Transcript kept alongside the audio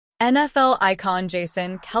NFL icon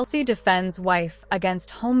Jason Kelce defends wife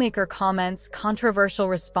against homemaker comments, controversial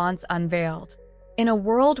response unveiled. In a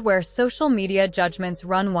world where social media judgments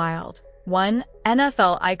run wild, one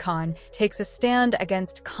NFL icon takes a stand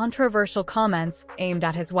against controversial comments aimed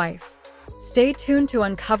at his wife. Stay tuned to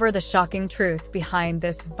uncover the shocking truth behind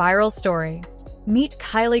this viral story. Meet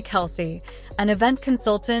Kylie Kelce, an event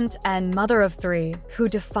consultant and mother of three who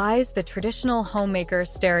defies the traditional homemaker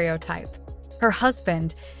stereotype. Her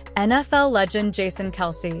husband, NFL legend Jason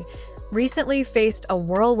Kelce, recently faced a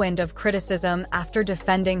whirlwind of criticism after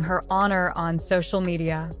defending her honor on social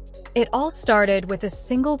media. It all started with a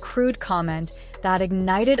single crude comment that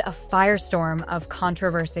ignited a firestorm of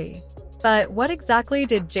controversy. But what exactly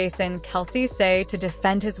did Jason Kelce say to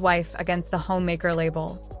defend his wife against the homemaker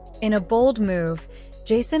label? In a bold move,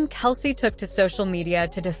 Jason Kelce took to social media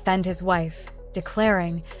to defend his wife,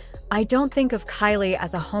 declaring, "I don't think of Kylie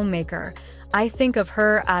as a homemaker. I think of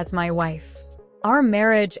her as my wife. Our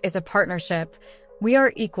marriage is a partnership. We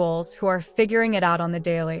are equals who are figuring it out on the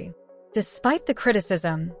daily." Despite the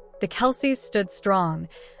criticism, the Kelces stood strong,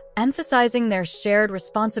 emphasizing their shared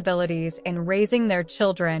responsibilities in raising their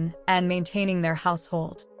children and maintaining their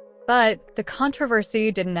household. But the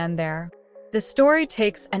controversy didn't end there. The story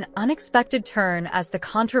takes an unexpected turn as the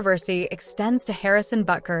controversy extends to Harrison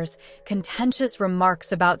Butker's contentious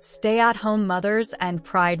remarks about stay-at-home mothers and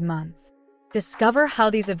Pride Month. Discover how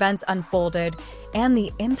these events unfolded and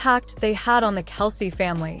the impact they had on the Kelce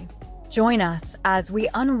family. Join us as we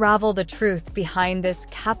unravel the truth behind this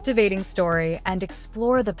captivating story and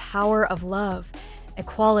explore the power of love,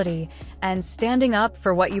 equality, and standing up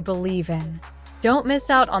for what you believe in. Don't miss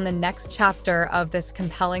out on the next chapter of this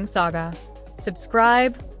compelling saga.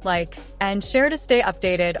 Subscribe, like, and share to stay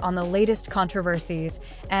updated on the latest controversies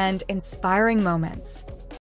and inspiring moments.